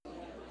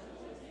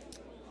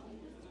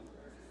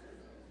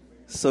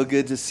So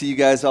good to see you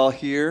guys all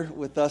here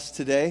with us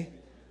today,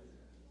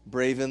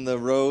 braving the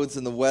roads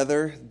and the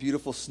weather,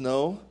 beautiful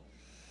snow.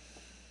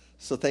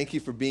 So thank you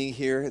for being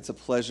here. It's a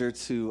pleasure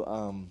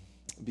to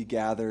be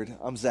gathered.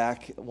 I'm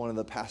Zach, one of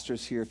the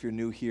pastors here. If you're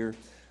new here,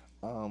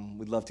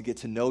 we'd love to get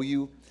to know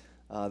you.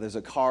 There's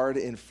a card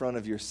in front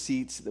of your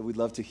seat that we'd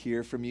love to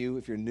hear from you.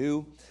 If you're new,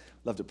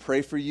 we'd love to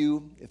pray for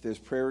you. If there's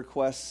prayer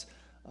requests,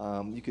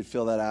 you could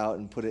fill that out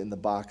and put it in the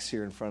box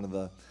here in front of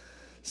the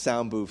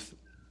sound booth.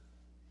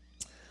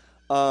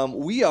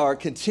 We are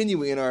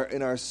continuing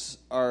in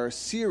our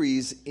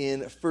series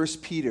in 1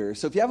 Peter.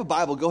 So if you have a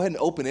Bible, go ahead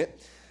and open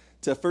it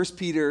to 1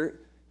 Peter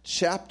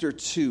chapter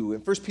 2.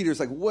 And 1 Peter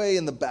is like way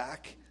in the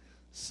back.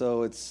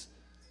 So it's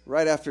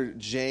right after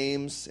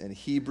James and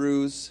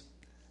Hebrews.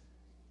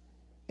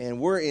 And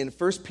we're in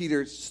 1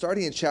 Peter,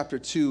 starting in chapter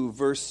 2,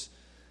 we're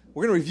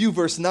going to review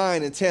verse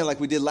 9 and 10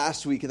 like we did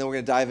last week, and then we're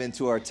going to dive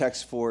into our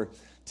text for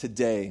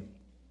today.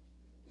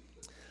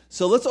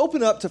 So let's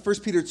open up to 1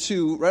 Peter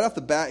 2 right off the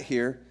bat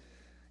here.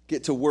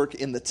 Get to work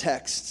in the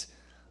text.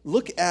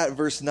 Look at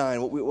verse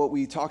 9, what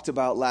we talked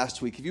about last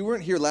week. If you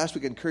weren't here last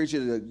week, I encourage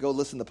you to go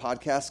listen to the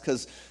podcast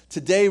because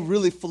today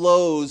really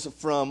flows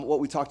from what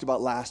we talked about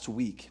last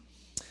week.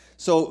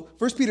 So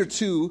 1 Peter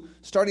 2,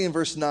 starting in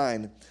verse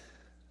 9,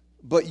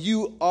 but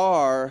you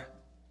are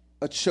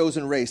a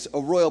chosen race, a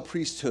royal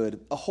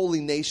priesthood, a holy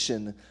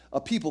nation,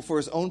 a people for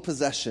his own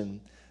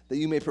possession, that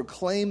you may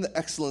proclaim the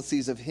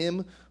excellencies of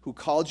him who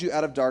called you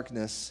out of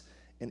darkness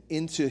and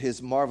into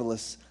his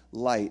marvelous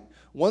light.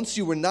 Once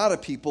you were not a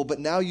people, but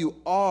now you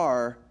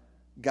are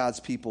God's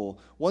people.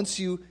 Once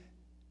you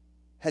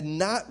had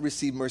not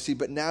received mercy,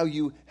 but now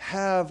you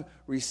have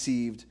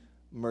received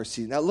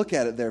mercy. Now look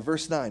at it there,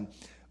 verse 9.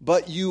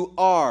 But you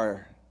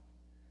are.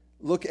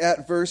 Look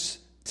at verse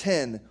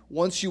 10.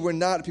 Once you were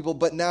not a people,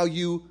 but now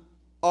you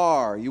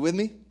are. You with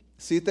me?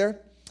 See it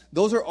there?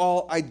 Those are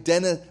all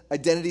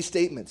identity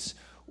statements.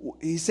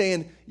 He's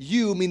saying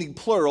you, meaning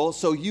plural.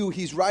 So you,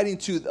 he's writing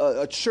to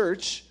a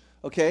church,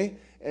 okay?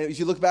 And if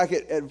you look back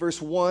at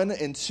verse 1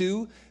 and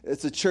 2,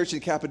 it's a church in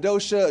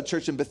Cappadocia, a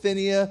church in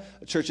Bithynia,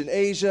 a church in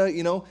Asia,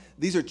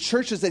 These are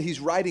churches that he's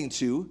writing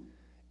to,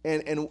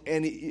 and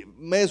it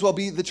may as well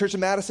be the church of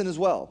Madison as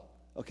well,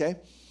 okay?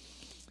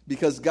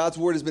 Because God's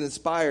word has been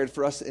inspired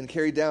for us and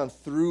carried down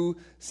through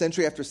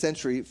century after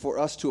century for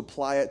us to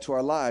apply it to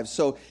our lives.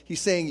 So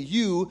he's saying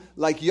you,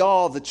 like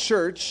y'all, the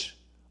church,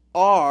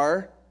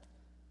 this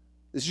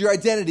is your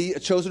identity, a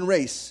chosen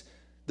race.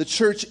 The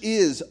church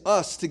is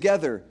us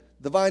together.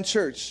 The Vine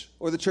Church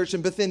or the church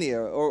in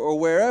Bithynia or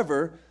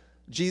wherever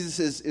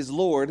Jesus is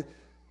Lord,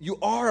 you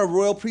are a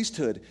royal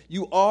priesthood.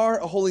 You are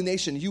a holy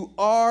nation. You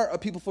are a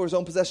people for his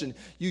own possession.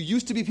 You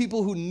used to be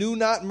people who knew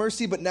not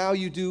mercy, but now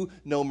you do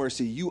know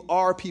mercy. You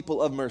are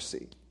people of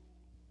mercy.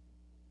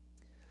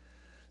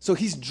 So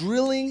he's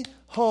drilling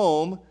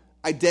home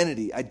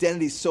identity.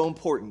 Identity is so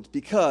important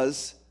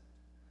because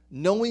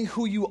knowing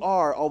who you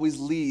are always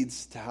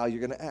leads to how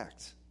you're going to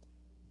act.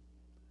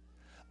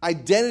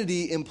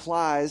 Identity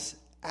implies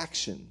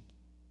action.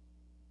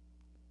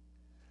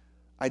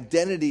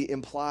 Identity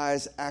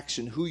implies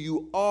action. Who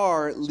you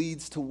are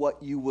leads to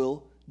what you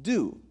will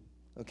do.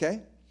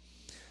 Okay?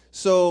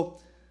 So,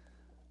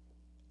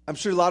 I'm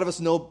sure a lot of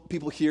us know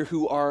people here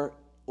who are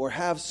or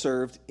have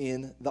served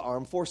in the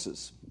armed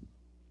forces.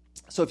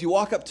 So if you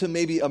walk up to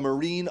maybe a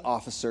Marine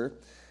officer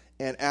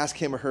and ask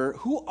him or her,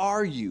 who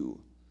are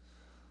you?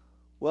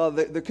 Well,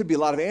 there could be a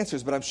lot of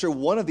answers, but I'm sure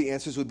one of the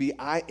answers would be,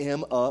 I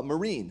am a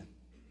Marine.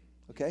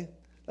 Okay?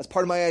 That's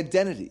part of my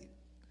identity.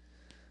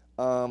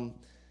 I'm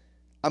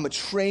a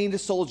trained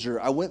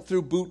soldier. I went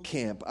through boot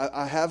camp.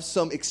 I have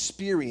some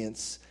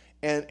experience,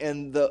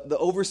 and the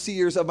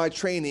overseers of my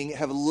training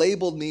have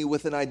labeled me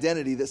with an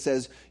identity that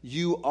says,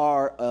 you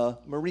are a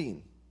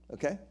Marine.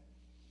 Okay?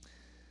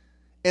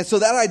 And so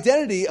that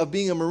identity of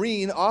being a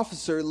Marine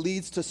officer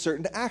leads to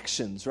certain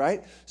actions,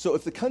 right? So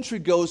if the country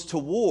goes to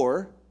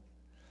war,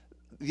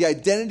 the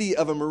identity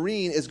of a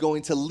Marine is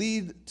going to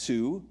lead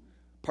to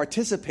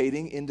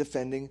participating in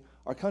defending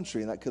our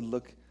country, and that could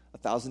look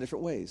 1,000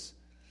 different ways.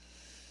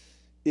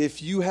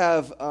 If you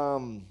have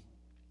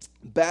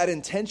bad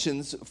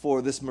intentions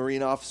for this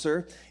Marine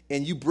officer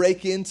and you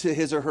break into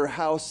his or her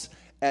house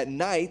at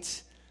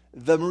night,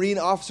 the Marine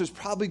officer is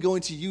probably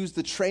going to use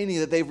the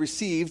training that they've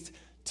received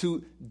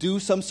to do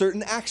some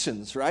certain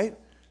actions, right?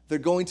 They're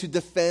going to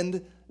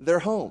defend their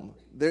home.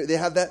 They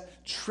have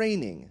that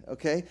training,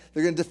 okay?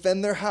 They're going to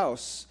defend their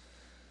house.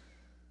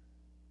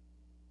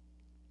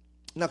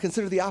 Now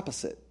consider the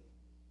opposite.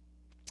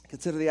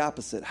 Consider the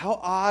opposite. How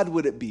odd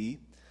would it be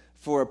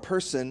for a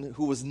person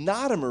who was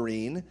not a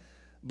Marine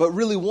but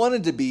really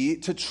wanted to be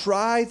to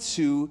try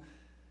to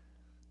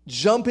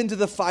jump into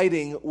the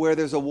fighting where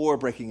there's a war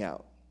breaking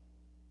out?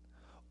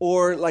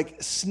 Or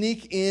like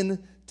sneak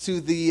in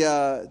to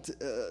the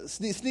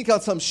sneak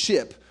on some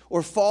ship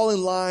or fall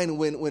in line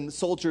when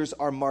soldiers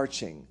are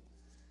marching.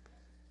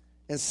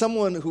 And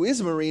someone who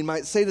is a Marine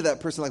might say to that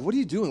person, like, what are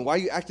you doing? Why are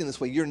you acting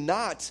this way? You're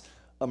not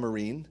a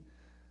Marine.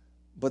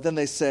 But then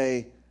they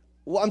say,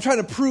 well, I'm trying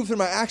to prove through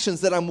my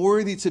actions that I'm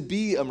worthy to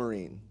be a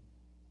Marine.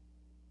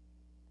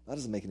 That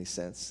doesn't make any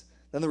sense.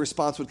 Then the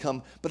response would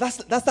come, but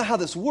that's not how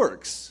this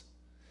works.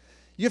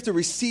 You have to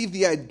receive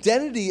the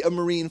identity of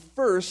Marine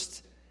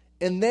first,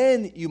 and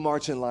then you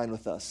march in line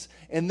with us.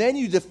 And then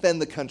you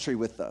defend the country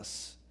with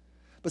us.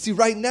 But see,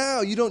 right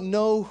now, you don't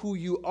know who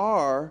you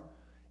are,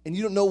 and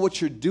you don't know what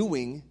you're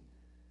doing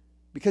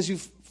because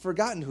you've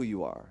forgotten who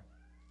you are.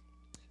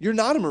 You're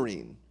not a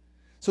Marine.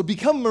 So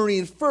become a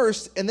Marine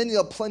first, and then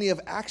you'll have plenty of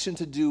action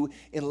to do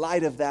in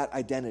light of that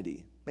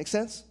identity. Make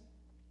sense?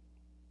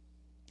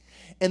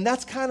 And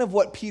that's kind of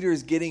what Peter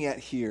is getting at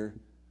here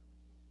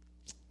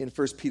in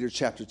 1 Peter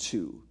chapter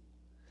 2.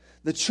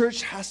 The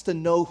church has to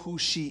know who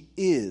she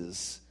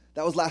is.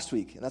 That was last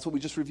week, and that's what we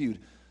just reviewed.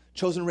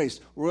 Chosen race,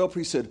 royal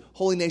priesthood,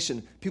 holy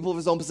nation, people of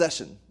his own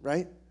possession,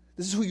 right?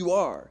 This is who you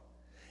are.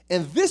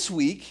 And this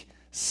week,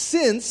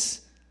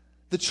 since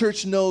the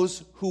church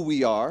knows who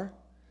we are,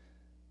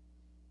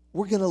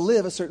 we're going to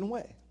live a certain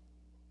way.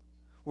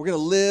 We're going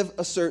to live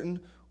a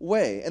certain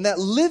way. And that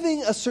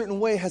living a certain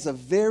way has a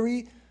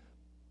very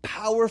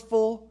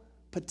powerful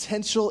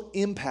potential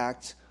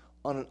impact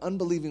on an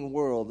unbelieving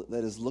world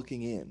that is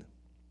looking in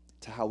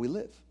to how we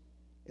live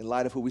in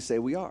light of who we say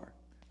we are.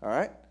 All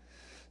right?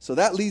 So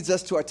that leads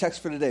us to our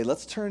text for today.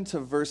 Let's turn to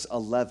verse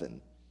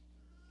 11.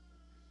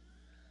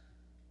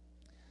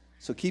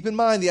 So keep in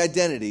mind the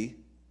identity.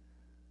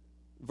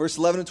 Verse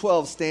 11 and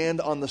 12 stand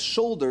on the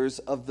shoulders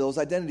of those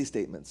identity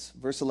statements.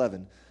 Verse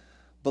 11,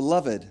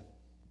 Beloved,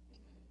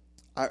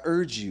 I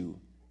urge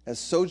you, as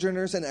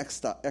sojourners and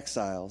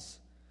exiles,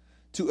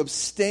 to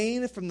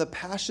abstain from the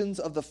passions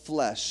of the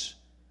flesh,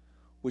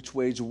 which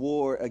wage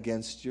war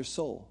against your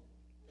soul.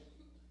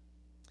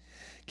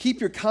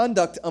 Keep your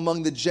conduct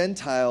among the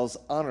Gentiles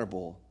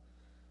honorable,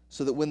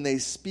 so that when they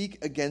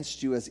speak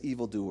against you as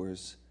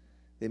evildoers,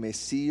 they may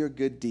see your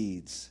good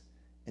deeds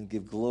and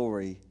give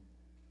glory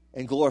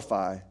and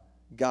glorify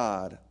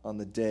God on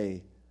the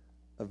day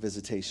of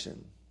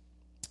visitation.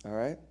 All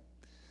right?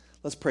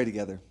 Let's pray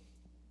together.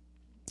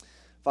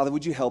 Father,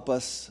 would you help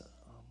us?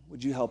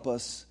 Would you help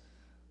us?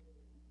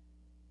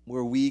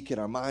 We're weak and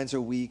our minds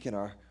are weak and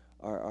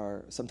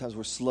our sometimes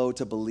we're slow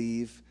to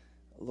believe.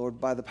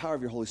 Lord, by the power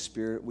of your Holy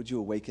Spirit, would you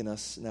awaken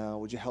us now?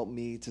 Would you help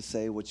me to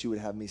say what you would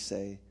have me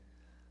say?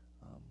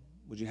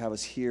 Would you have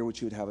us hear what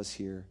you would have us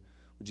hear?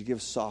 Would you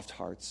give soft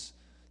hearts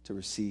to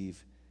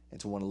receive and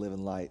to want to live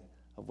in light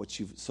of what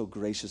you've so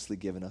graciously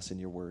given us in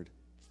your word?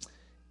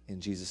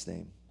 In Jesus'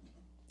 name,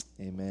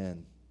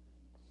 amen.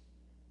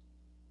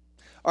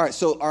 All right,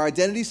 so our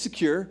identity's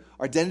secure,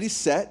 our identity's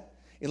set.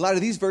 In light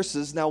of these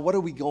verses, now what are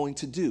we going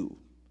to do?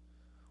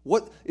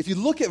 If you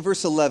look at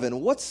verse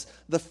 11, what's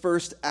the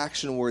first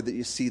action word that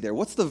you see there?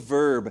 What's the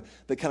verb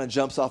that kind of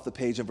jumps off the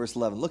page in verse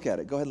 11? Look at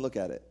it. Go ahead and look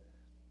at it.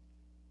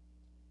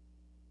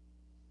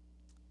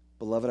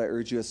 Beloved, I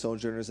urge you as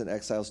sojourners and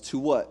exiles to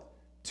what?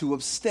 To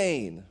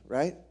abstain,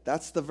 right?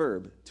 That's the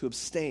verb, to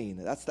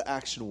abstain. That's the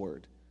action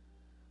word,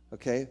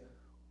 okay?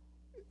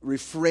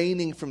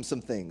 Refraining from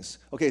some things.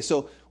 Okay,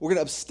 so we're going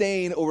to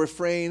abstain or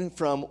refrain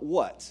from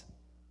what?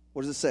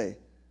 What does it say?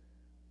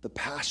 The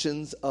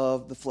passions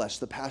of the flesh,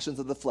 the passions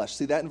of the flesh.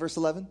 See that in verse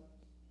 11?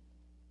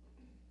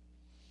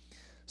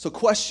 So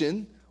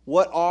question,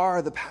 what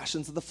are the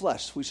passions of the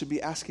flesh? We should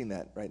be asking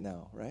that right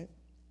now, right?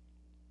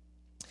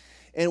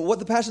 And what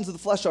the passions of the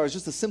flesh are is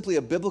just simply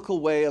a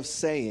biblical way of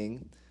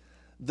saying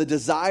the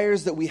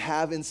desires that we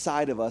have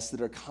inside of us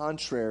that are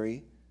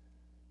contrary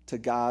to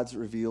God's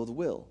revealed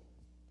will.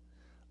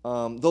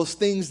 Those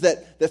things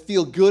that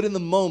feel good in the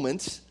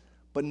moment,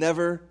 but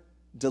never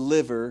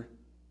deliver,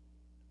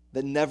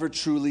 that never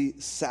truly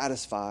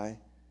satisfy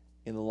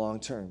in the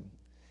long term.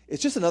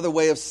 It's just another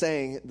way of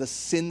saying the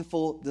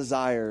sinful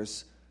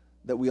desires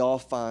that we all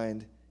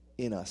find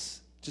in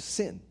us. Just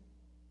sin.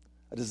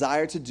 A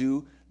desire to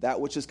do that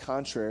which is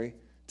contrary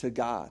to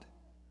God.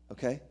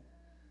 Okay?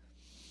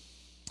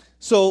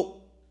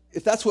 So,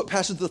 if that's what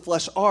passions of the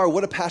flesh are,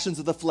 what do passions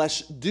of the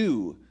flesh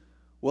do?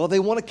 Well, they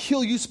want to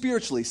kill you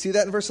spiritually. See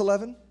that in verse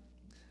 11?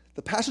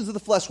 The passions of the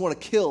flesh want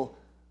to kill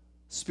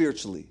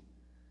spiritually.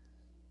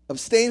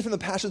 Abstain from the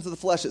passions of the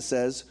flesh, it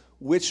says,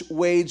 which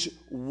wage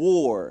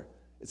war.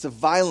 It's a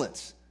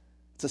violent,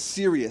 it's a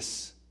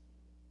serious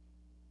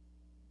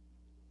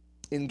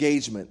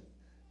engagement.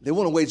 They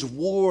want to wage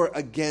war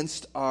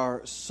against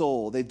our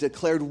soul. They've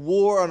declared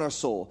war on our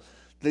soul.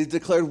 They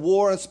declared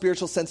war on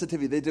spiritual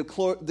sensitivity. They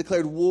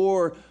declared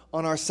war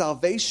on our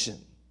salvation.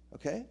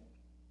 Okay?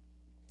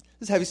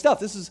 This is heavy stuff.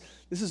 This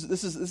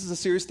is a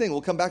serious thing.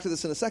 We'll come back to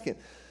this in a second.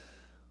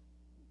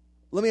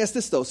 Let me ask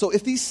this, though. So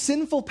if these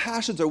sinful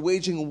passions are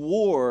waging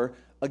war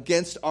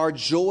against our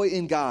joy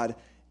in God,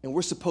 and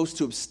we're supposed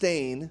to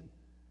abstain,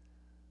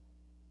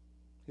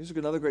 here's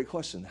another great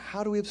question.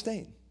 How do we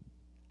abstain?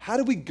 How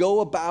do we go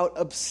about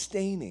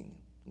abstaining?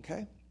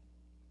 Okay?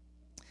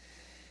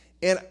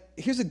 And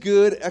here's a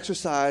good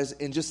exercise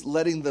in just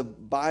letting the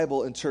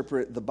Bible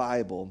interpret the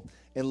Bible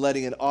and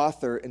letting an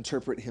author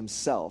interpret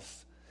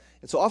himself.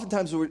 And so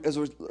oftentimes, as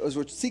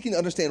we're seeking to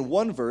understand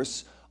one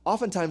verse,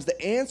 oftentimes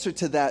the answer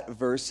to that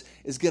verse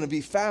is going to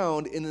be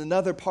found in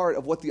another part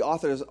of what the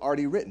author has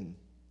already written.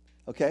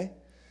 Okay?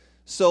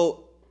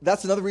 So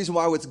that's another reason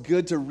why it's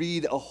good to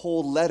read a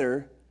whole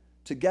letter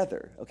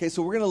together. Okay,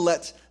 so we're going to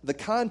let the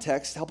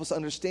context help us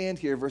understand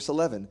here, verse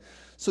 11.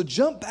 So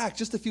jump back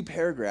just a few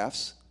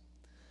paragraphs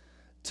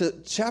to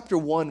chapter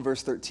 1,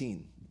 verse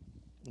 13.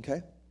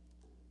 Okay?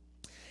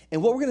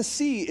 And what we're going to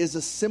see is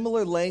a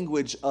similar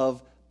language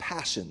of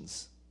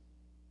passions.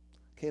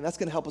 Okay, and that's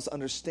going to help us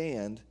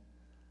understand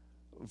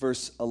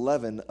verse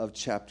 11 of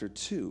chapter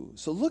 2.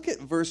 So look at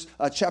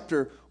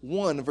chapter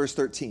 1, verse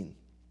 13.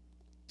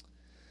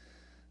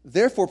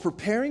 Therefore,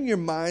 preparing your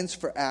minds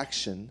for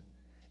action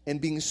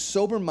and being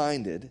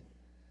sober-minded,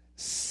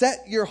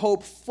 set your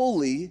hope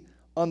fully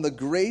on the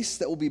grace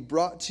that will be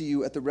brought to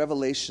you at the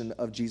revelation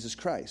of Jesus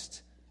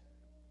Christ.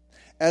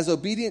 As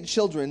obedient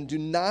children, do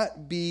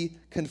not be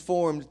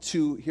conformed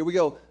to, here we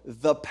go,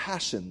 the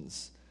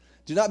passions.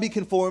 Do not be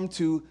conformed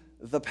to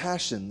the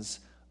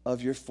passions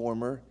of your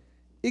former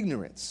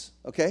ignorance.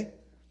 Okay?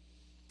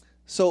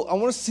 So I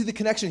want us to see the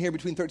connection here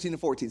between 13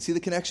 and 14. See the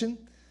connection?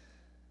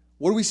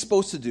 What are we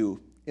supposed to do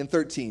in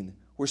 13?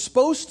 We're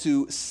supposed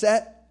to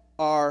set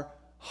our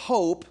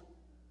hope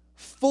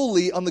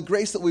fully on the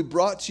grace that we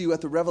brought to you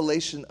at the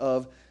revelation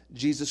of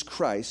Jesus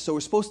Christ. So we're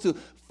supposed to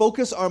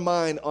focus our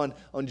mind on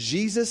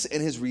Jesus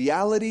and his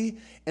reality,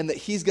 and that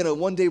he's going to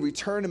one day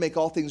return to make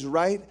all things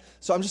right.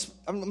 So I'm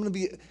going to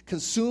be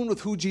consumed with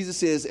who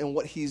Jesus is and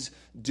what he's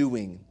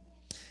doing.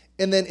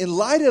 And then in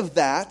light of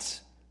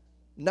that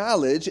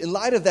knowledge, in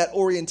light of that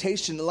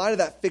orientation, in light of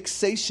that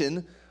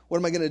fixation, what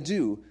am I going to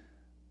do?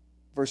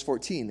 Verse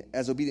 14,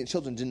 as obedient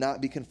children, do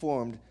not be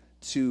conformed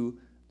to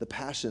the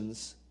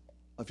passions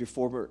of your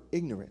former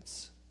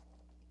ignorance.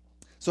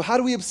 So how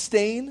do we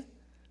abstain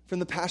from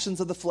the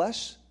passions of the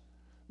flesh?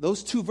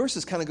 Those two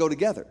verses kind of go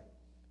together.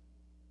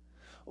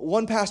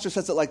 One pastor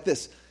says it like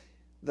this,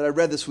 that I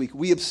read this week.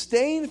 We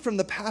abstain from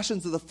the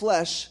passions of the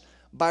flesh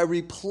by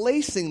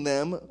replacing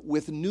them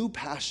with new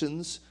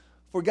passions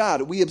for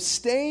God. We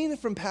abstain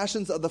from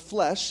passions of the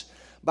flesh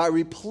by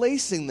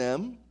replacing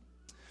them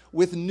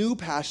with new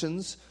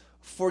passions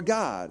for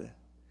God.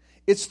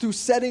 It's through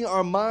setting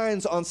our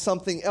minds on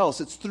something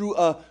else. It's through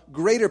a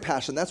greater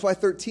passion. That's why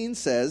 13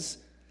 says,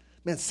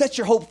 man, set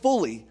your hope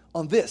fully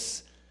on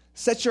this.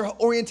 Set your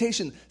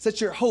orientation,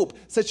 set your hope,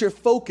 set your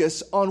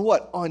focus on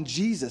what? On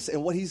Jesus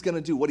and what he's going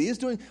to do, what he is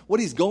doing, what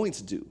he's going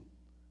to do.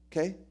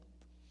 Okay?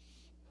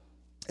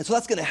 And so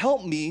that's going to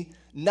help me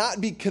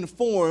not be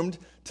conformed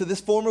to this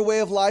former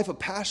way of life of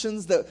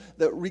passions that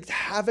wreaked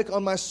havoc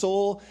on my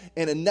soul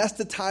and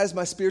anesthetized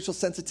my spiritual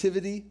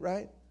sensitivity,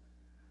 right?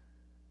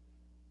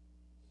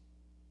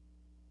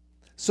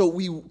 So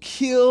we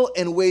kill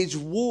and wage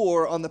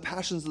war on the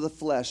passions of the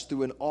flesh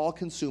through an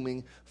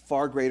all-consuming,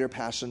 far greater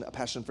passion, a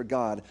passion for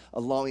God, a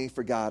longing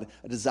for God,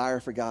 a desire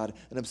for God,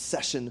 an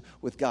obsession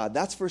with God.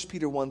 That's 1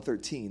 Peter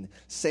 1:13,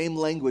 same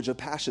language of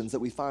passions that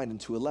we find in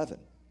 2:11.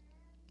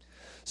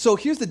 So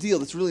here's the deal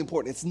that's really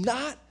important. It's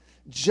not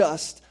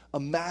just a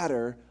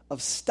matter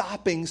of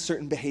stopping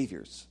certain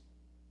behaviors.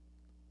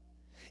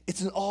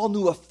 It's an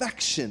all-new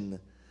affection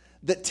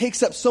that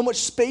takes up so much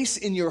space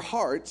in your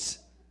heart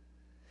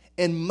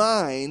and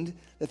mind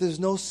that there's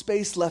no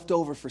space left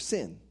over for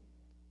sin.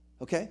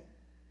 Okay?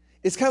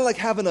 It's kind of like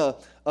having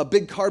a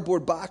big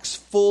cardboard box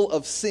full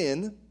of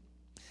sin,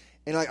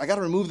 and I got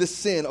to remove this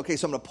sin. Okay,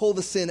 so I'm going to pull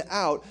the sin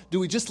out.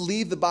 Do we just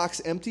leave the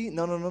box empty?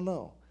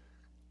 No.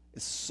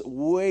 It's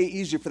way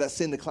easier for that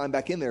sin to climb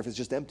back in there if it's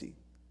just empty.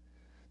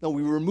 No,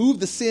 we remove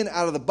the sin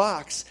out of the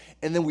box,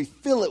 and then we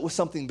fill it with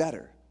something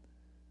better.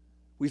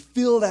 We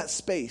fill that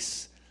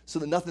space so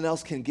that nothing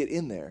else can get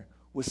in there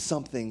with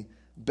something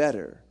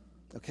better.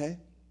 Okay?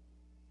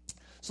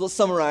 So let's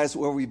summarize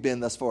where we've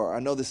been thus far. I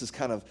know this is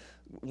kind of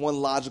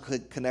one logical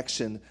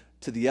connection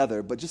to the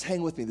other, but just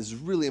hang with me. This is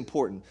really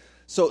important.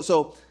 So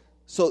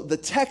the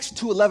text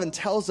 2:11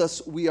 tells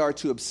us we are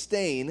to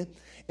abstain,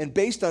 and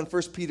based on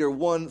 1 Peter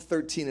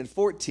 1:13 and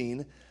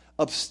 14,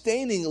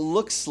 abstaining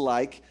looks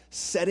like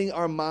setting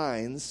our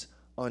minds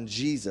on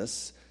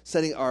Jesus,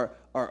 setting our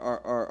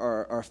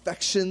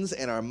affections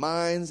and our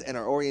minds and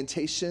our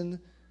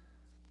orientation,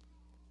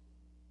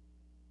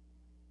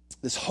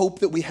 this hope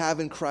that we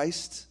have in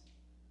Christ.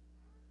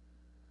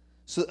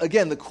 So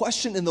again, the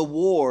question in the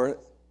war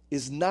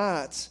is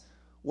not,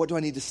 what do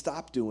I need to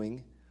stop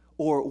doing?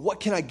 Or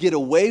what can I get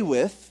away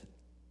with?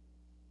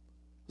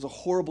 Those are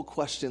horrible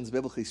questions,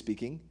 biblically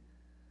speaking.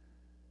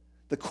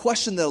 The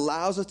question that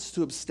allows us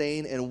to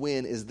abstain and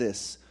win is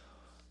this.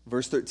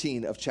 Verse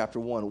 13 of chapter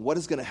 1. What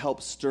is going to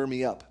help stir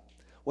me up?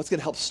 What's going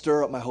to help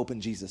stir up my hope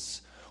in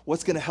Jesus?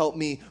 What's going to help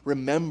me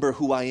remember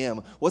who I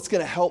am? What's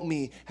going to help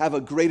me have a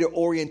greater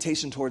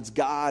orientation towards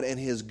God and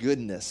his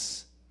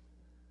goodness?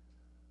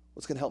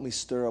 What's going to help me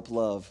stir up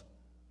love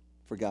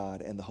for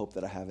God and the hope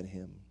that I have in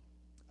him?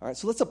 All right,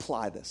 so let's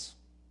apply this.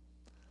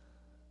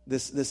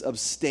 This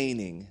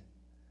abstaining.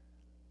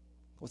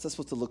 What's that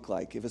supposed to look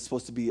like if it's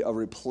supposed to be a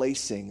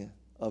replacing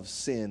of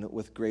sin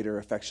with greater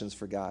affections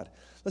for God?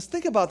 Let's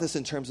think about this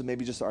in terms of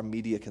maybe just our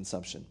media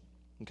consumption,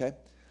 okay?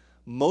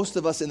 Most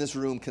of us in this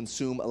room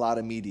consume a lot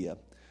of media,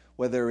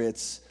 whether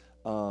it's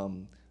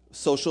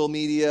social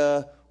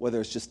media,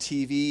 whether it's just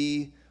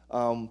TV,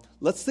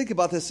 Let's think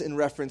about this in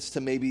reference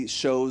to maybe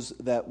shows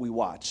that we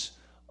watch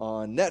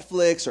on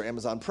Netflix or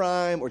Amazon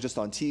Prime or just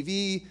on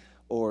TV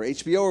or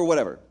HBO or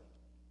whatever.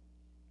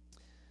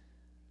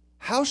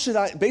 How should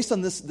I, based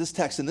on this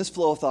text and this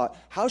flow of thought,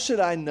 how should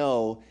I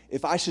know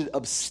if I should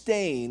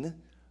abstain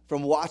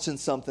from watching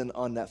something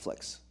on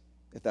Netflix,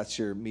 if that's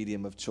your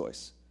medium of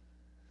choice?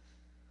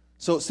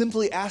 So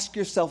simply ask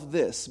yourself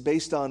this,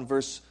 based on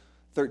verse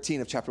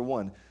 13 of chapter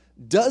 1.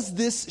 Does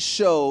this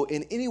show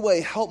in any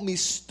way help me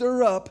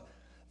stir up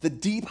the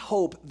deep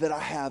hope that I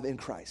have in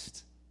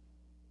Christ?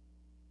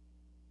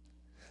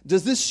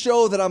 Does this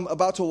show that I'm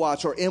about to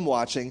watch or am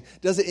watching,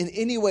 does it in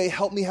any way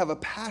help me have a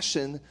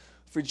passion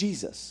for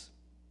Jesus?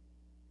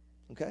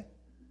 Okay?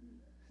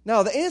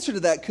 Now, the answer to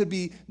that could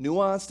be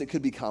nuanced, it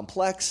could be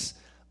complex,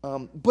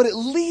 but at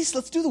least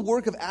let's do the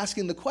work of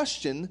asking the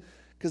question,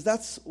 because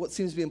that's what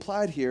seems to be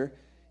implied here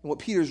in what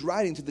Peter's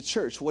writing to the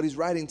church, what he's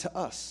writing to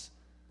us.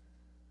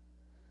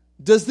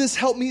 Does this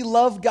help me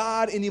love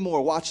God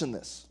anymore watching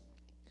this?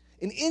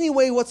 In any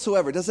way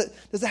whatsoever, does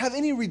it have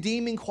any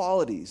redeeming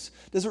qualities?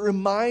 Does it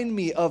remind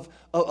me of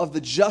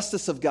the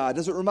justice of God?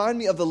 Does it remind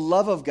me of the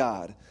love of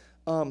God?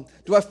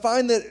 Do I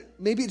find that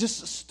maybe it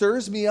just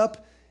stirs me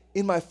up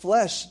in my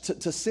flesh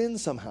to sin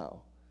somehow?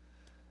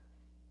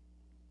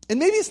 And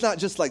maybe it's not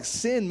just like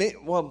sin.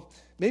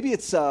 Maybe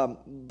it's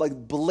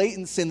like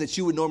blatant sin that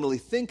you would normally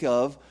think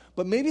of,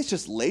 but maybe it's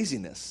just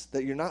laziness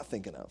that you're not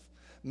thinking of.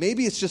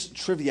 Maybe it's just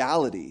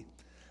triviality.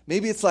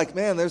 Maybe it's like,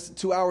 man, there's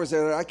 2 hours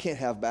there that I can't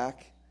have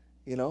back.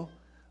 You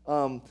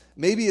know,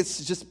 maybe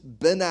it's just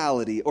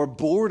banality or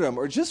boredom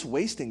or just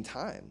wasting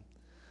time.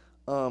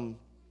 Man,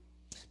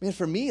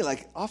 for me,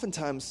 like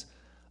oftentimes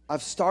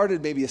I've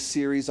started maybe a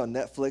series on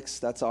Netflix.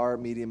 That's our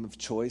medium of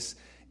choice.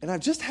 And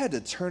I've just had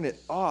to turn it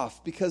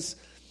off because,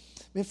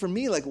 man, for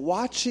me, like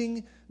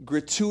watching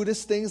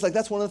gratuitous things, like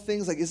that's one of the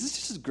things, like, is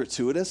this just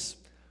gratuitous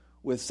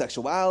with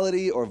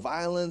sexuality or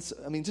violence?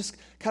 I mean, just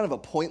kind of a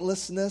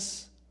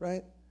pointlessness,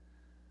 right?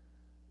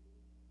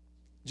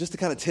 Just to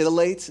kind of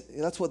titillate,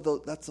 that's what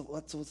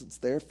it's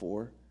there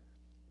for,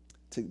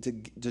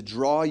 to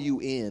draw you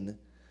in.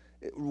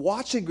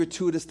 Watching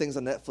gratuitous things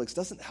on Netflix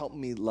doesn't help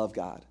me love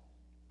God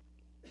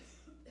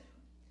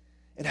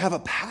and have a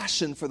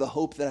passion for the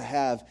hope that I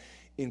have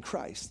in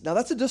Christ. Now,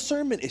 that's a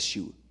discernment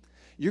issue.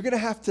 You're going to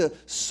have to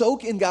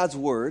soak in God's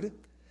word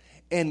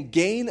and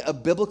gain a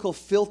biblical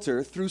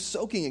filter through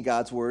soaking in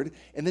God's word,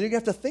 and then you're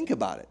going to have to think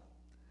about it.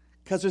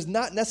 Because there's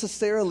not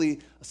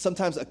necessarily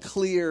sometimes a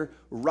clear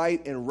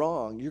right and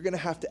wrong. You're going to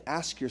have to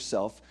ask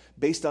yourself,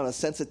 based on a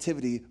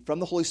sensitivity from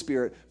the Holy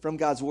Spirit, from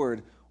God's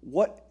word,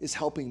 what is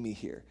helping me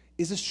here?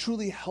 Is this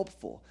truly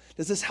helpful?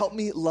 Does this help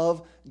me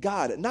love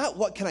God? Not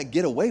what can I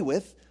get away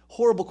with?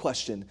 Horrible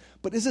question.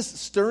 But is this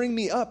stirring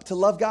me up to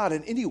love God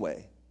in any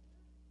way?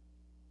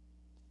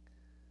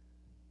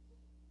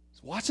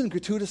 Watching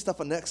gratuitous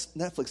stuff on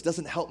Netflix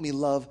doesn't help me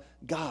love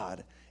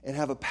God and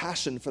have a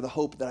passion for the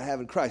hope that I have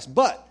in Christ.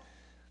 But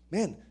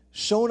man,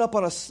 showing up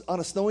on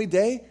a snowy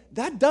day,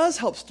 that does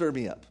help stir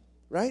me up,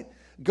 right?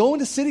 Going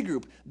to city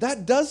group,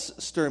 that does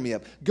stir me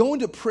up. Going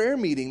to prayer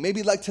meeting,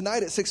 maybe like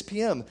tonight at 6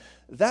 p.m.,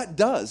 that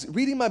does.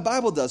 Reading my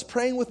Bible does.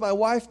 Praying with my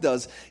wife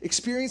does.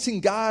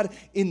 Experiencing God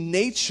in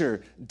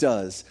nature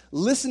does.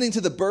 Listening to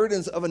the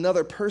burdens of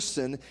another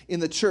person in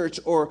the church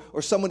or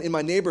someone in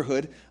my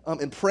neighborhood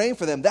and praying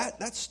for them,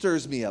 that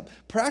stirs me up.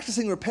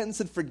 Practicing repentance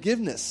and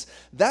forgiveness,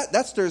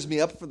 that stirs me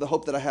up for the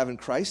hope that I have in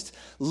Christ.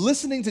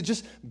 Listening to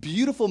just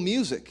beautiful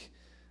music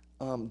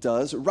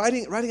does.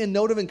 Writing a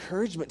note of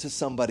encouragement to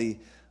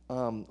somebody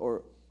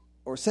or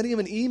sending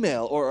them an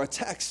email or a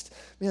text,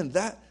 man,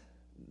 that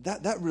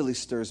really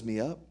stirs me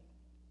up.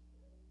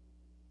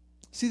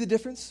 See the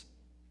difference?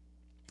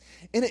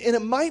 And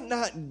it might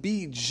not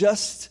be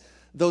just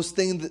those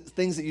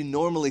things that you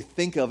normally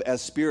think of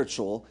as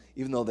spiritual,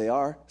 even though they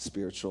are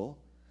spiritual.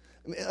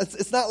 I mean,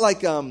 it's not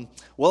like,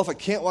 well, if I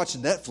can't watch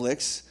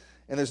Netflix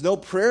and there's no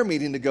prayer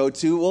meeting to go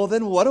to, well,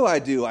 then what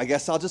do? I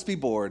guess I'll just be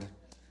bored.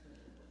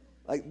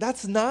 Like,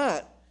 that's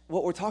not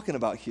what we're talking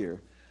about here.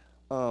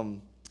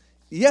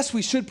 Yes,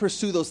 we should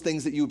pursue those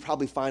things that you would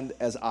probably find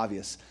as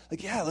obvious.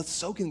 Like, yeah, let's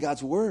soak in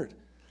God's word.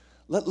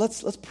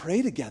 Let's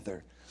pray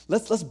together.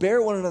 Let's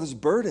bear one another's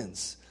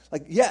burdens.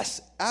 Like,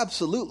 yes,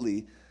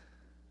 absolutely.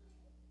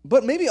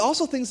 But maybe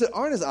also things that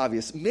aren't as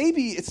obvious.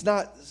 Maybe it's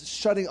not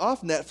shutting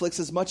off Netflix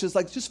as much as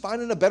like just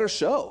finding a better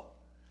show.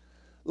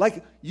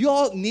 Like, you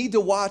all need to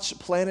watch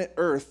Planet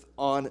Earth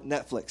on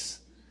Netflix.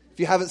 If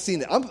you haven't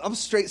seen it, I'm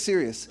straight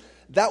serious.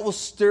 That will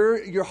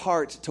stir your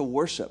heart to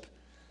worship.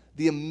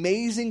 The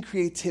amazing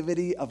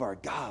creativity of our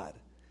God,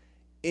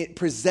 it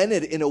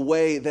presented in a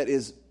way that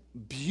is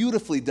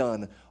beautifully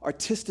done,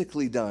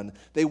 artistically done.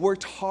 They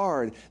worked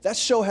hard. That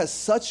show has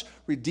such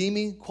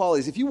redeeming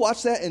qualities. If you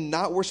watch that and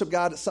not worship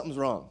God, something's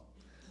wrong.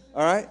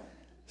 All right?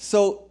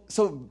 So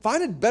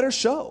find a better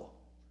show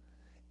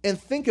and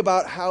think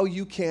about how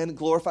you can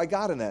glorify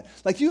God in that.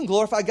 Like, you can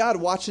glorify God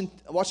watching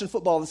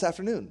football this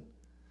afternoon,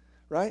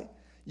 right?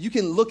 You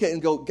can look at it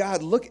and go,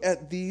 God, look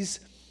at these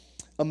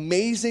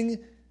amazing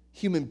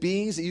human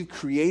beings that you've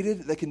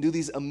created that can do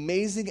these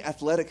amazing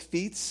athletic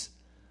feats,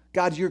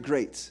 God, you're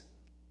great.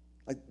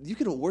 Like, you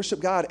can worship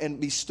God and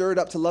be stirred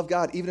up to love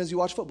God even as you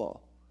watch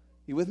football.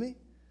 You with me?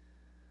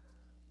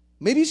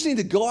 Maybe you just need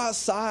to go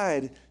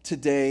outside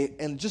today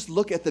and just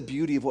look at the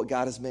beauty of what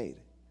God has made.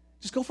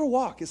 Just go for a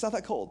walk. It's not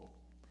that cold,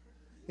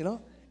 And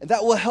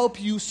that will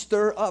help you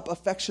stir up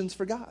affections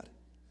for God.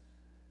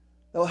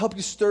 That will help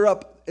you stir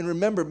up and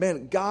remember,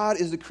 man,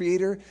 God is the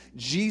creator.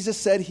 Jesus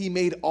said he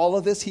made all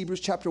of this, Hebrews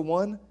chapter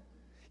 1.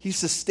 He's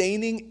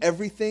sustaining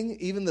everything,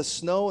 even the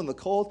snow and the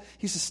cold.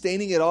 He's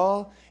sustaining it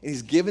all, and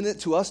he's given it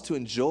to us to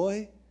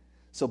enjoy.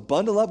 So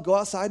bundle up, go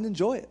outside and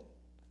enjoy it,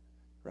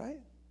 right?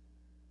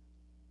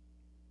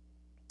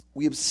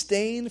 We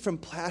abstain from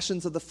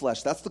passions of the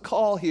flesh. That's the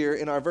call here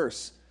in our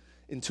verse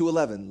in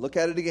 2:11. Look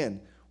at it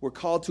again. We're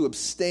called to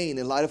abstain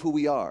in light of who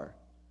we are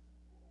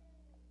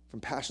from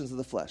passions of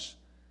the flesh.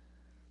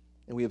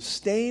 And we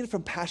abstain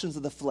from passions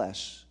of the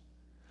flesh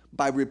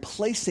by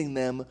replacing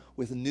them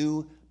with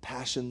new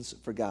passions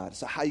for God.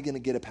 So how are you going to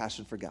get a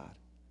passion for God?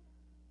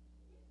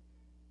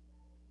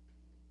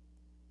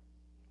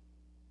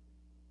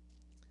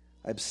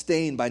 I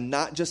abstain by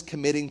not just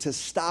committing to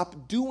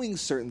stop doing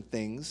certain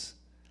things,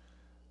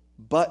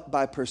 but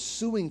by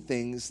pursuing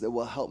things that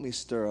will help me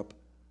stir up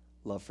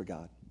love for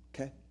God.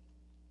 Okay?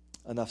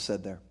 Enough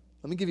said there.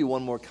 Let me give you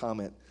one more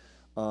comment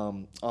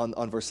on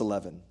verse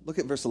 11. Look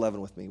at verse 11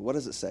 with me. What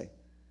does it say?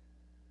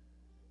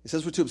 It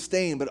says we're to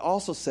abstain, but it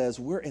also says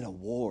we're in a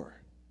war.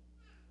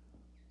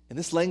 And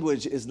this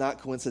language is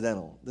not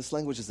coincidental. This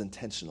language is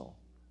intentional.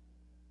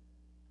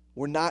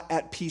 We're not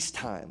at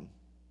peacetime.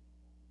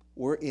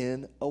 We're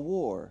in a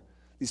war.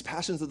 These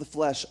passions of the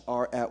flesh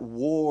are at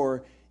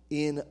war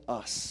in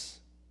us.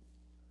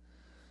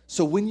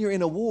 So when you're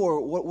in a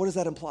war, what does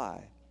that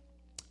imply?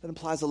 That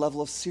implies a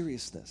level of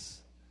seriousness.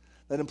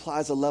 That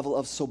implies a level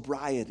of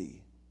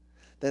sobriety.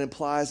 That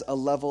implies a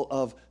level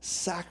of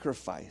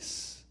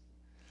sacrifice.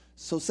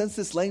 So since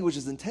this language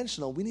is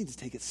intentional, we need to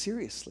take it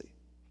seriously,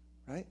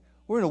 right?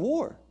 We're in a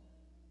war.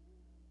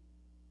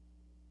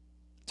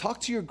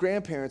 Talk to your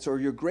grandparents or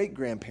your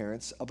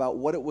great-grandparents about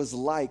what it was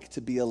like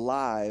to be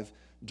alive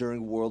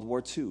during World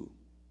War II.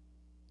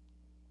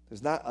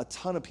 There's not a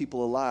ton of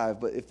people alive,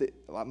 but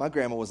my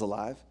grandma was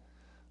alive.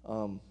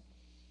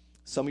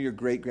 Some of your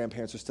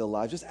great-grandparents are still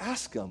alive. Just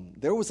ask them.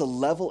 There was a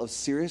level of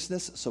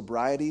seriousness,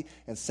 sobriety,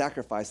 and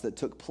sacrifice that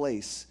took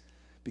place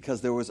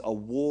because there was a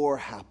war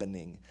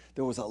happening.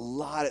 There was a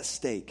lot at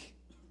stake.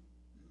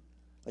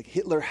 Like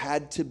Hitler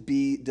had to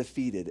be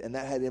defeated, and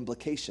that had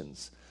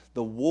implications.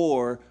 The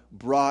war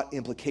brought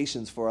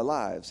implications for our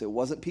lives. It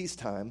wasn't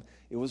peacetime,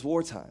 it was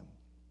wartime.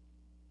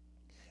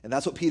 And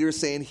that's what Peter is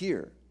saying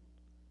here.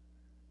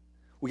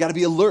 We got to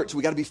be alert.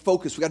 We got to be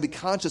focused. We got to be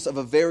conscious of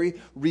a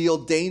very real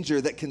danger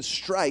that can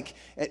strike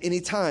at any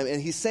time. And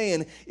he's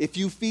saying, if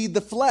you feed the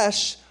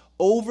flesh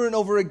over and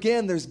over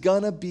again, there's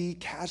going to be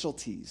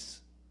casualties.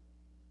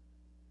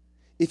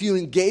 If you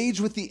engage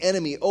with the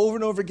enemy over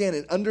and over again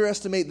and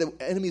underestimate the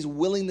enemy's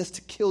willingness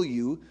to kill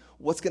you,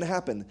 what's going to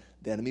happen?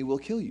 The enemy will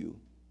kill you.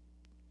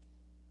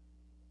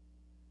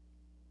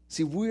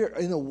 See, we're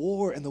in a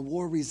war, and the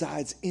war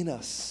resides in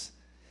us.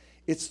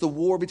 It's the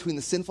war between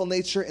the sinful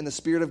nature and the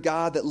Spirit of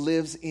God that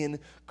lives in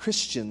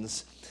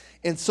Christians.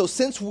 And so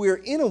since we're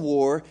in a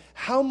war,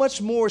 how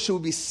much more should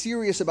we be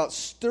serious about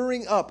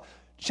stirring up,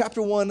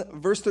 chapter 1,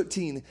 verse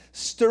 13,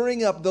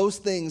 stirring up those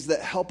things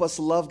that help us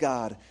love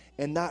God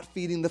and not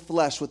feeding the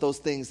flesh with those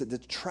things that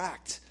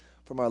detract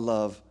from our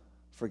love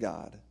for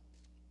God.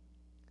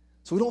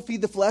 So we don't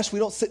feed the flesh. We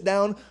don't sit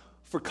down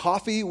for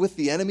coffee with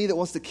the enemy that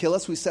wants to kill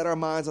us. We set our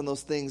minds on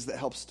those things that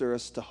help stir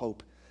us to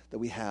hope that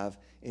we have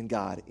in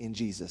God, in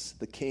Jesus,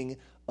 the King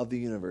of the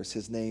universe.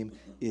 His name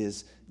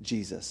is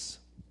Jesus.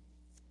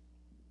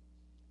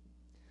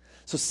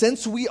 So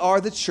since we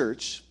are the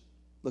church,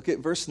 look at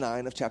verse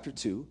 9 of chapter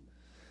 2.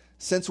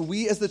 Since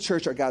we as the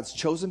church are God's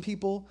chosen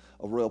people,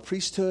 a royal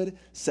priesthood,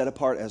 set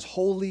apart as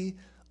holy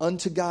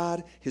unto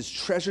God, his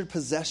treasured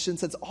possession,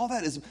 since all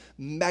that is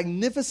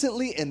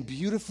magnificently and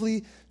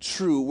beautifully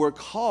true, we're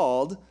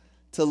called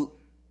to,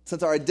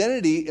 since our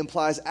identity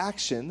implies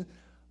action,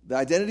 the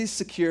identity is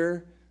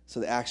secure, so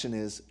the action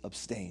is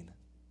abstain.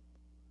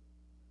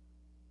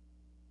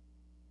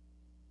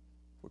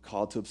 We're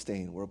called to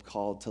abstain. We're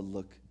called to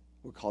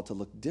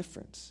look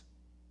different.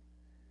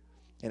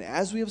 And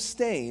as we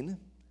abstain,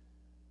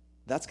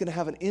 that's going to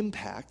have an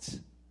impact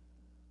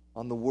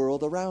on the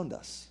world around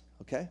us,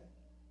 okay?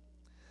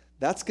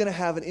 That's going to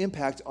have an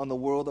impact on the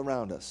world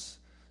around us.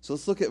 So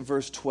let's look at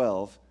verse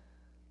 12,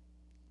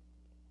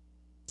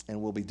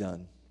 and we'll be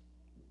done.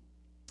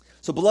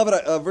 So,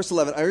 beloved, verse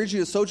 11, I urge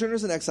you as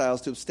sojourners and exiles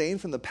to abstain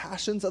from the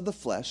passions of the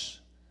flesh,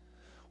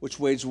 which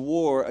wage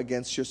war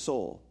against your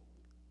soul.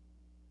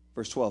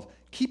 Verse 12,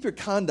 keep your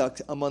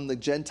conduct among the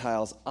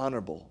Gentiles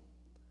honorable,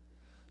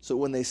 so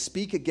when they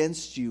speak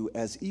against you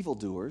as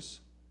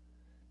evildoers,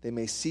 they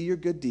may see your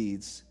good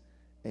deeds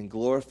and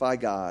glorify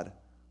God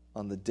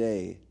on the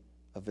day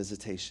of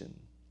visitation.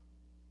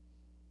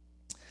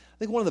 I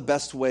think one of the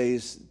best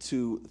ways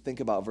to think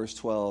about verse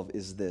 12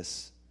 is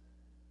this.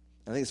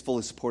 I think it's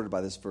fully supported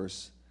by this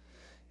verse.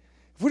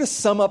 If we're to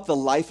sum up the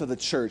life of the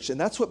church, and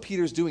that's what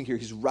Peter's doing here,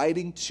 he's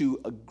writing to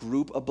a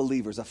group of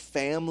believers, a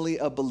family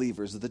of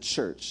believers, the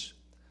church,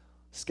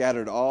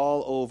 scattered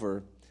all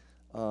over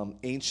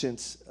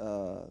ancient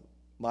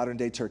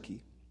modern-day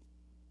Turkey.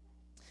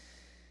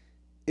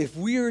 If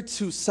we are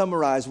to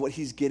summarize what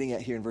he's getting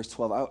at here in verse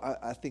 12,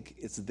 I think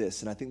it's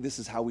this, and I think this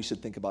is how we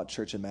should think about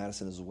church in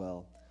Madison as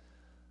well.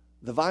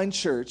 The Vine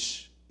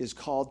Church is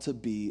called to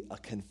be a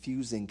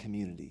confusing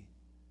community.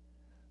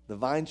 The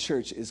Vine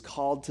Church is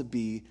called to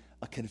be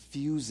a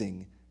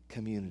confusing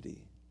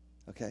community,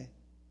 okay?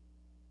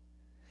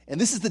 And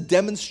this is the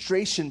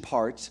demonstration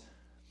part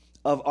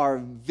of our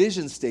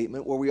vision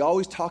statement where we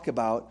always talk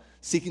about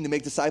seeking to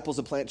make disciples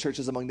and plant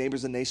churches among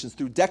neighbors and nations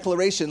through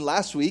declaration.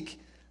 Last week,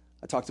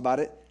 I talked about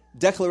it.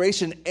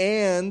 Declaration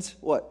and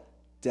what?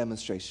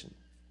 Demonstration.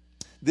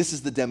 This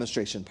is the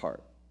demonstration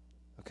part,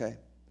 okay?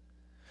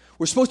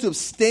 We're supposed to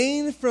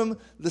abstain from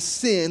the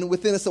sin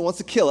within us that wants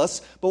to kill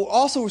us, but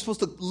we're supposed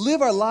to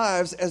live our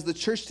lives as the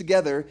church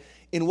together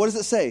in, what does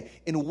it say?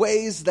 In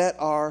ways that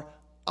are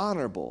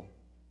honorable.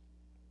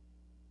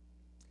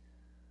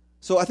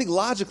 So I think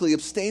logically,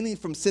 abstaining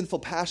from sinful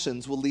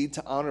passions will lead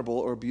to honorable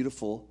or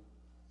beautiful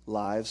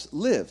lives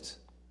lived.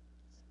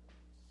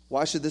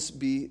 Why should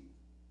we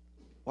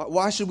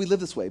live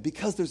this way?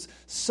 Because there's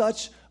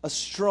such a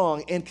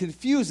strong and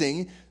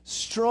confusing,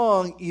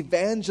 strong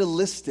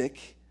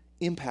evangelistic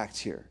impact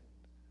here.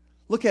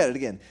 Look at it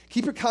again.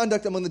 Keep your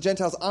conduct among the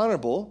Gentiles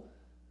honorable,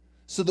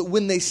 so that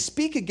when they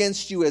speak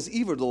against you as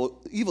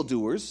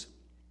evildoers,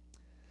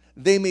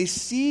 they may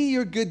see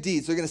your good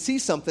deeds. They're going to see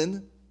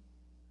something.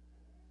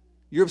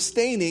 You're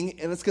abstaining,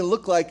 and it's going to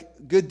look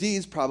like good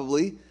deeds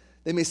probably.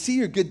 They may see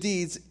your good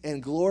deeds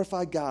and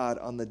glorify God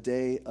on the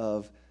day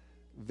of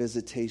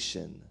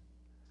visitation.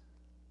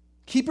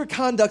 Keep your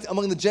conduct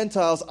among the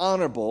Gentiles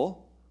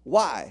honorable.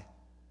 Why?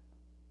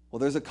 Well,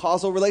 there's a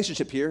causal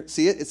relationship here.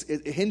 See it?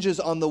 It hinges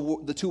on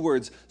the two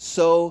words,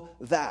 so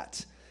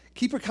that.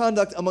 Keep your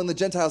conduct among the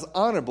Gentiles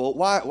honorable.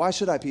 Why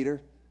should I,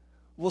 Peter?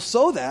 Well,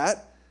 so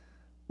that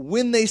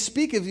when they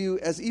speak of you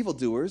as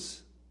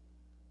evildoers,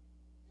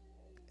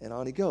 and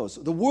on he goes.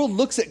 The world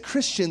looks at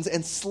Christians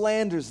and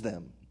slanders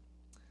them.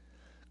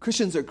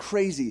 Christians are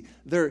crazy.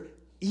 They're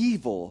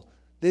evil.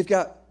 They've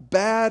got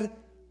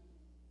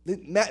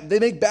they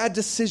make bad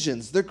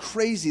decisions. They're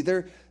crazy.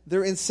 They're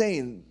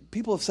insane.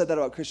 People have said that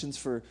about Christians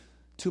for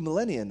 2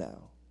 millennia now.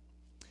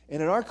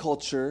 And in our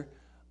culture,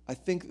 I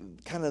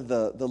think kind of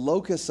the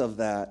locus of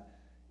that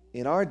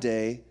in our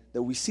day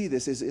that we see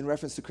this is in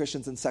reference to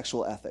Christians and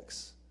sexual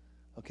ethics.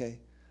 Okay?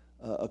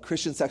 A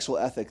Christian sexual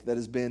ethic that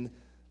has been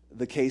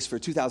the case for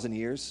 2,000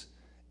 years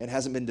and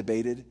hasn't been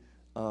debated.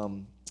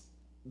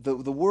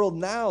 The world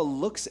now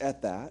looks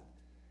at that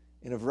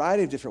in a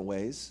variety of different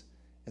ways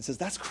and says,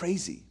 that's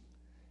crazy.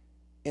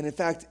 And in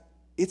fact,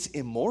 it's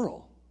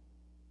immoral,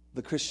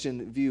 the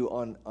Christian view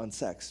on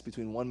sex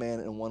between one man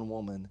and one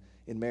woman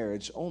in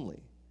marriage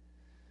only.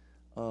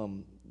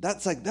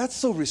 That's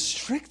so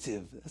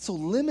restrictive. That's so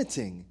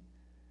limiting.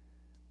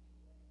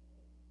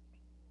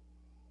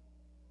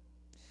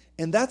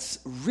 And that's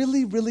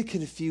really, really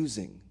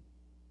confusing.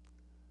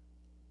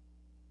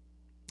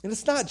 And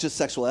it's not just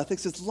sexual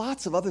ethics. It's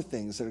lots of other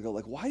things that go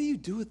like, why do you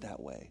do it that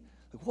way?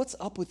 Like, what's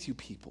up with you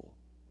people?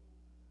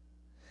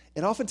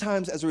 And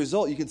oftentimes, as a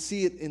result, you can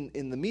see it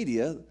in the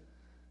media.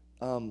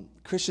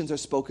 Christians are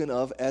spoken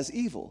of as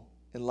evil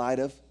in light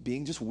of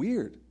being just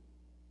weird,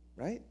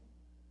 right?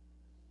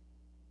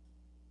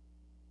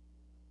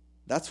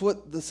 That's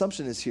what the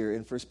assumption is here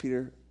in 1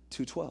 Peter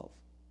 2:12.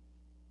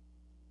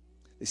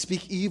 They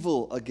speak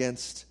evil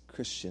against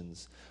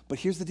Christians. But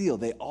here's the deal.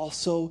 They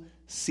also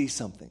see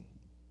something.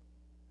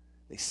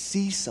 They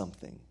see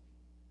something.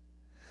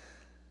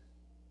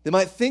 They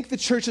might think the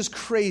church is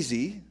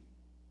crazy,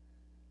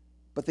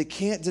 but they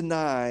can't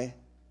deny,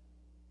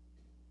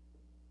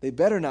 they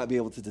better not be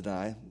able to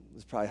deny,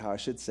 is probably how I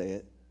should say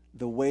it,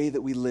 the way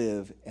that we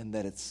live and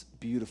that it's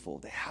beautiful.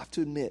 They have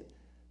to admit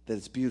that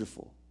it's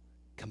beautiful,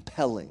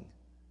 compelling.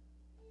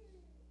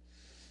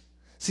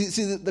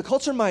 See, the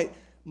culture might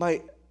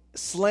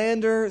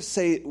slander,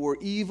 say we're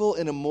evil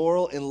and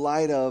immoral in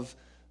light of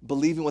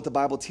believing what the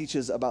Bible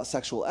teaches about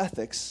sexual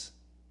ethics.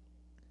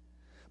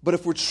 But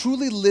if we're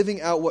truly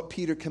living out what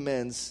Peter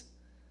commends,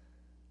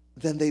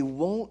 then they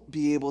won't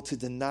be able to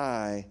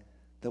deny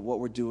that what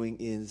we're doing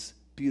is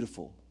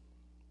beautiful.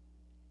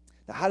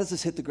 Now, how does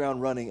this hit the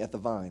ground running at the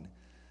Vine?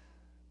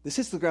 This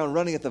hits the ground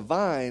running at the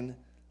Vine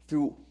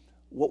through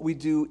what we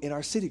do in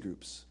our city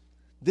groups.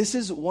 This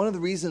is one of the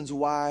reasons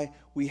why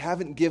we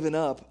haven't given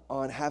up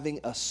on having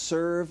a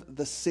serve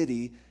the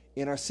city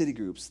in our city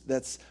groups.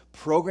 That's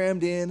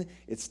programmed in,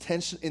 it's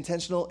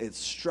intentional, it's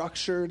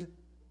structured.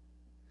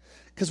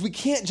 Because we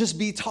can't just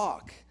be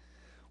talk.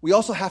 We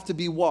also have to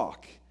be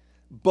walk.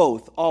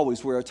 Both,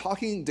 always. We're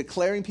talking,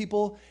 declaring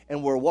people,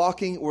 and we're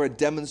walking, we're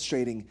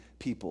demonstrating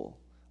people.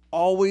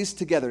 Always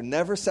together,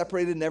 never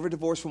separated, never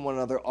divorced from one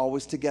another,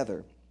 always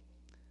together.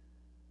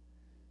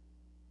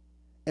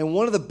 And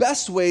one of the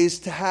best ways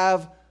to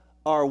have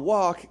our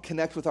walk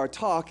connect with our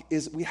talk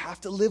is we have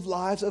to live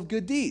lives of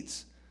good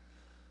deeds.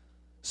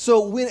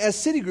 So when, as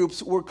city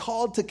groups, we're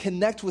called to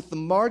connect with the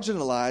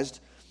marginalized,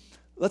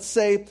 let's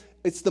say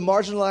it's the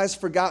marginalized,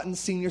 forgotten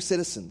senior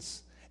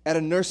citizens at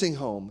a nursing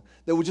home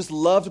that would just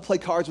love to play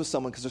cards with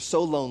someone because they're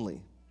so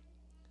lonely.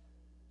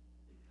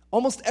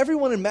 Almost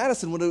everyone in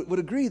Madison would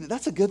agree that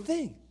that's a good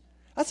thing.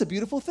 That's a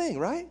beautiful thing,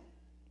 right?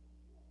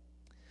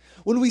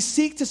 When we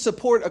seek to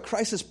support a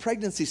crisis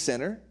pregnancy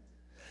center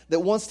that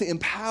wants to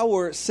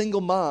empower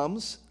single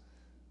moms,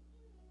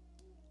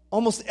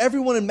 almost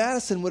everyone in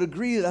Madison would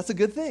agree that that's a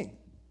good thing,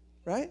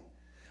 right?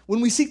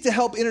 When we seek to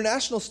help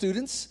international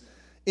students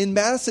in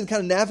Madison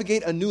kind of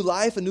navigate a new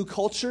life, a new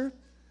culture,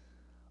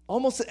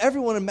 almost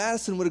everyone in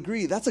Madison would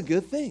agree that's a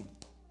good thing.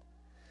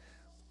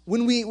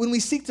 When we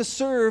seek to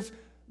serve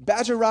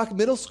Badger Rock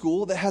Middle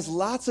School that has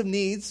lots of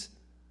needs,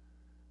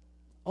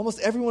 almost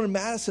everyone in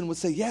Madison would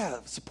say, yeah,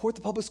 support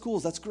the public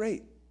schools, that's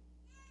great.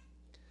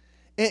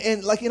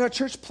 And like in our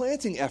church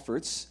planting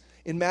efforts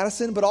in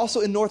Madison, but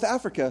also in North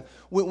Africa,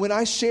 when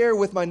I share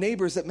with my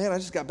neighbors that, man, I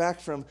just got back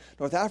from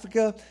North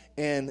Africa,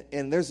 and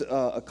there's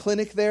a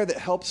clinic there that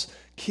helps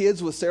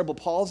kids with cerebral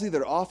palsy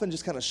that are often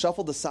just kind of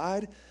shuffled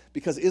aside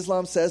because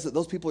Islam says that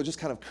those people are just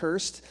kind of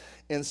cursed,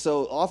 and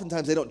so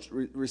oftentimes they don't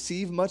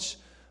receive much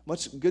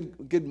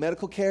good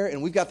medical care,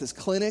 and we've got this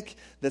clinic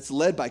that's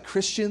led by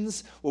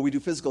Christians where we do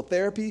physical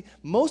therapy.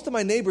 Most of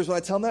my neighbors, when I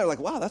tell them that, are like,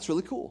 wow, that's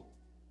really cool.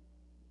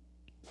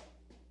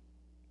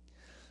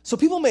 So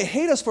people may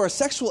hate us for our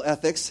sexual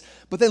ethics,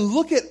 but then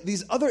look at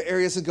these other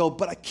areas and go,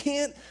 but I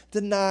can't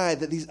deny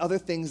that these other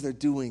things they're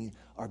doing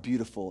are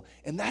beautiful.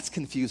 And that's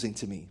confusing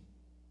to me.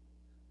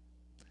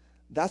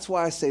 That's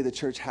why I say the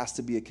church has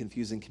to be a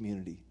confusing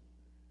community.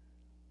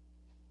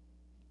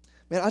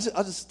 Man,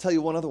 I'll just tell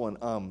you one other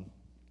one.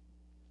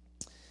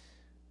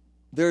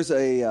 There's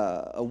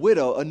a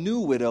widow, a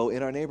new widow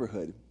in our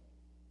neighborhood.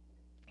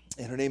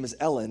 And her name is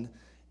Ellen.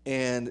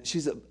 And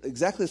she's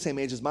exactly the same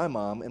age as my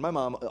mom, and my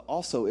mom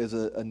also is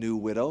a new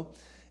widow.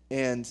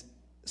 And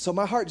so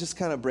my heart just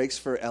kind of breaks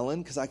for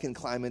Ellen because I can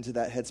climb into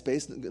that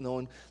headspace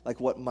knowing like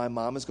what my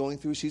mom is going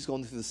through. She's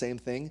going through the same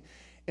thing.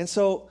 And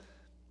so,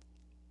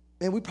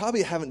 man, we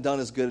probably haven't done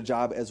as good a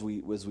job as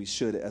we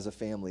should as a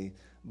family.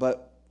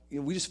 But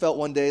we just felt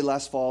one day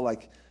last fall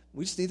like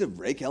we just need to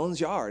rake Ellen's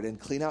yard and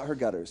clean out her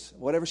gutters,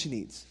 whatever she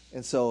needs.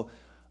 And so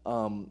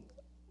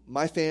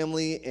my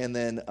family and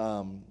then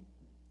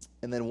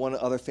one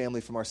other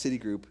family from our city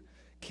group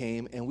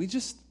came, and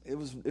it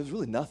was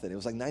really nothing. It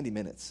was like 90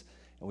 minutes.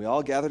 And we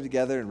all gathered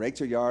together and raked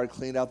her yard,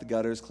 cleaned out the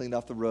gutters, cleaned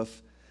off the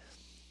roof.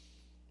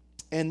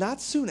 And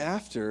not soon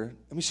after,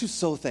 I mean, she was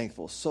so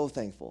thankful.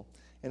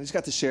 And I just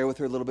got to share with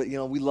her a little bit. You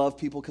know, we love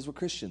people because we're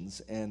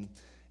Christians. And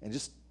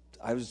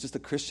I was just a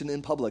Christian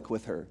in public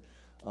with her.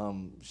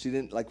 She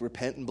didn't like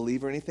repent and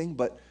believe or anything,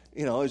 but,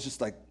 you know, it was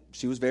just like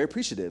she was very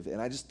appreciative. And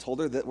I just told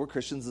her that we're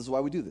Christians. This is why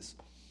we do this.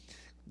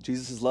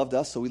 Jesus has loved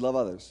us, so we love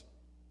others.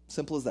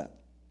 Simple as that.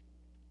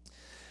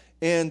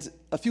 And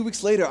a few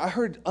weeks later, I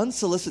heard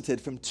unsolicited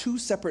from two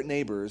separate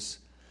neighbors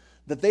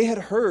that they had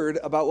heard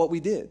about what we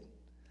did.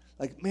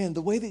 Like, man,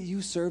 the way that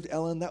you served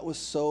Ellen, that was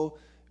so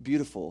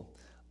beautiful.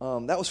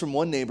 That was from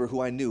one neighbor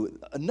who I knew.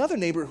 Another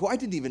neighbor who I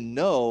didn't even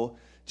know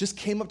just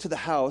came up to the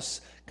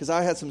house because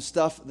I had some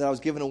stuff that I was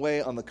giving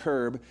away on the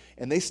curb,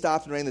 and they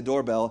stopped and rang the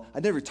doorbell.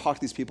 I'd never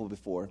talked to these people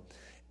before.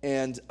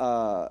 And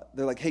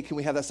they're like, hey, can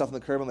we have that stuff on the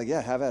curb? I'm like,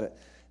 yeah, have at it.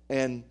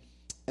 And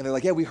they're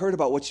like, yeah, we heard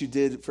about what you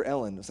did for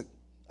Ellen. I was like,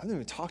 I've never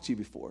even talked to you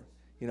before,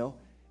 you know?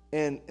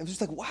 And it was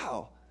just like,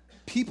 wow,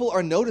 people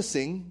are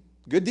noticing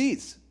good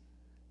deeds.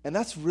 And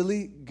that's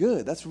really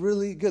good. That's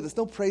really good. There's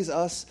no praise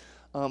us.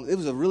 It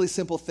was a really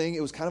simple thing.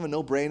 It was kind of a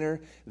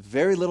no-brainer,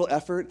 very little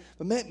effort,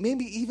 but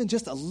maybe even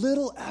just a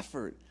little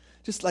effort,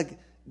 just like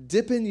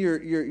dipping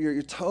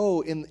your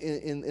toe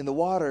in the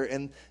water,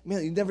 and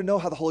man, you never know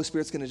how the Holy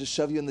Spirit's going to just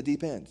shove you in the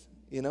deep end,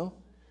 you know?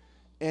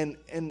 And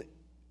man,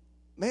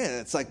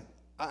 it's like,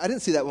 I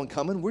didn't see that one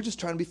coming. We're just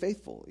trying to be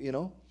faithful, you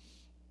know?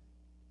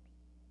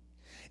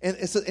 And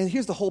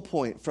here's the whole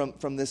point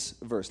from this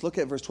verse. Look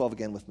at verse 12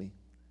 again with me.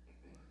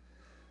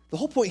 The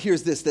whole point here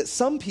is this, that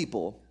some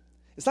people,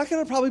 it's not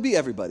going to probably be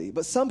everybody,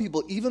 but some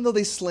people, even though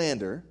they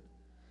slander,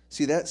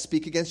 see that,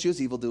 speak against you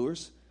as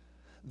evildoers,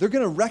 they're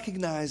going to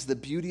recognize the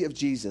beauty of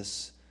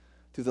Jesus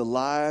through the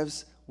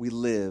lives we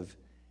live.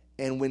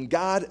 And when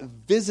God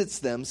visits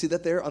them, see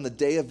that there on the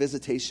day of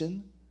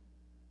visitation?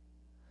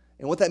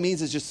 And what that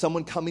means is just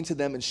someone coming to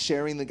them and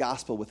sharing the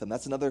gospel with them.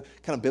 That's another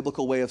kind of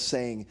biblical way of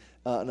saying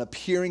an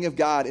appearing of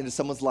God into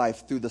someone's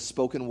life through the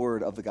spoken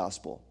word of the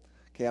gospel.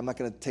 Okay, I'm not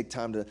going to take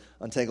time to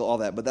untangle all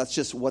that, but that's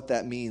just what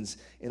that means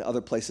in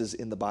other places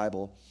in the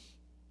Bible.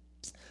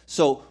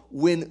 So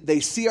when they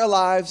see our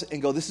lives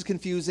and go, this is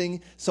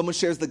confusing, someone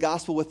shares the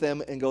gospel with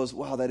them and goes,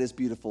 wow, that is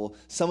beautiful.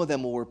 Some of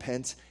them will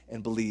repent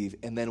and believe.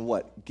 And then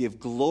what? Give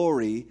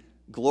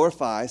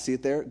glorify, see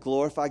it there?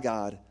 Glorify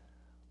God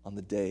on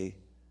the day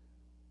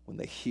when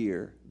they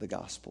hear the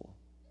gospel.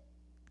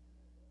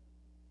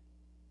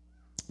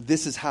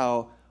 This is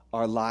how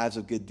our lives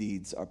of good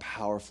deeds are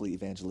powerfully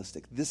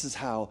evangelistic. This is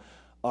how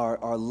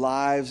our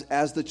lives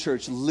as the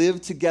church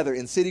live together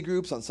in city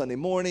groups on Sunday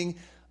morning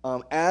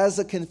as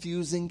a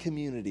confusing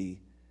community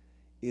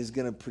is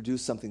going to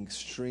produce something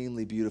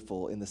extremely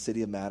beautiful in the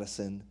city of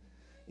Madison,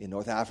 in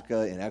North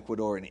Africa, in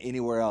Ecuador, and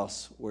anywhere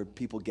else where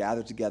people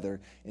gather together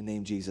and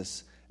name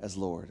Jesus as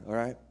Lord, all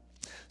right?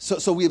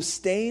 So we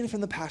abstain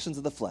from the passions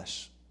of the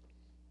flesh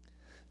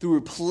through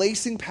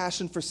replacing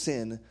passion for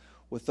sin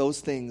with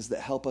those things that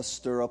help us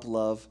stir up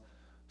love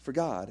for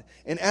God.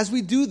 And as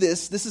we do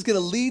this, this is going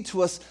to lead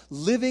to us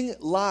living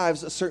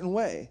lives a certain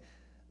way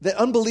that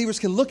unbelievers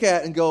can look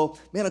at and go,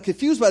 man, I'm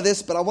confused by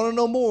this, but I want to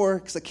know more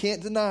because I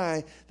can't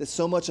deny that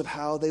so much of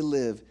how they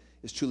live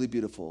is truly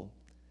beautiful.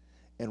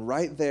 And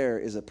right there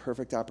is a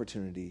perfect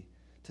opportunity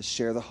to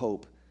share the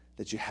hope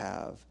that you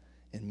have.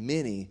 And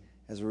many,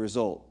 as a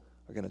result,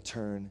 are going to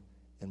turn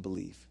and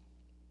believe.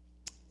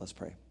 Let's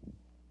pray.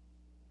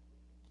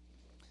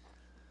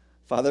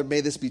 Father,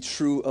 may this be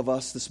true of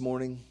us this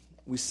morning.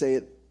 We say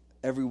it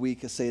every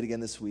week. I say it again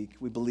this week.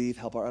 We believe,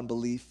 help our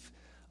unbelief.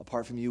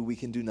 Apart from you, we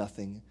can do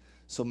nothing.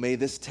 So may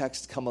this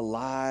text come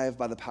alive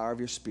by the power of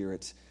your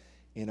Spirit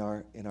in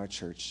our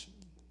church.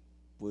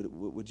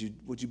 Would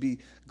you be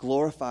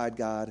glorified,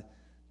 God,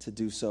 to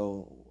do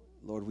so?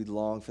 Lord, we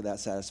long for that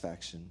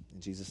satisfaction.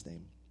 In Jesus'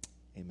 name,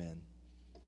 amen.